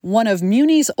One of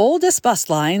Muni's oldest bus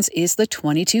lines is the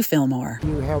 22 Fillmore.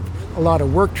 You have a lot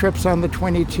of work trips on the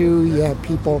 22. You have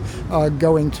people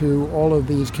going to all of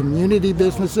these community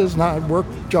businesses, not work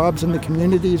jobs in the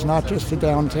communities, not just the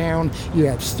downtown. You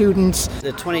have students.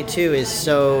 The 22 is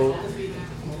so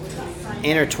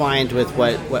intertwined with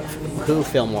who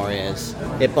Fillmore is.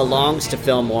 It belongs to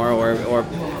Fillmore, or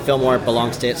Fillmore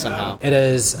belongs to it somehow. It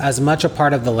is as much a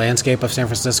part of the landscape of San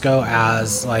Francisco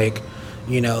as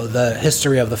the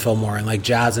history of the Fillmore and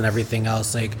jazz and everything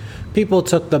else. People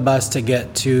took the bus to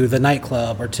get to the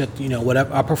nightclub or took,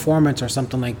 whatever, a performance or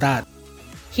something like that.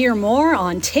 Hear more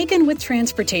on Taken with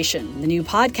Transportation, the new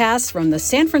podcast from the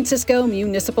San Francisco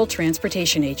Municipal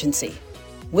Transportation Agency.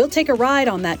 We'll take a ride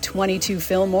on that 22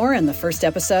 Fillmore in the first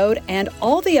episode, and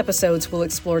all the episodes will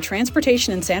explore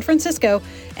transportation in San Francisco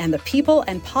and the people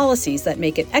and policies that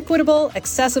make it equitable,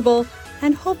 accessible,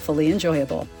 and hopefully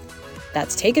enjoyable.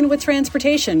 That's Taken with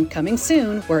Transportation, coming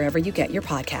soon wherever you get your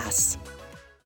podcasts.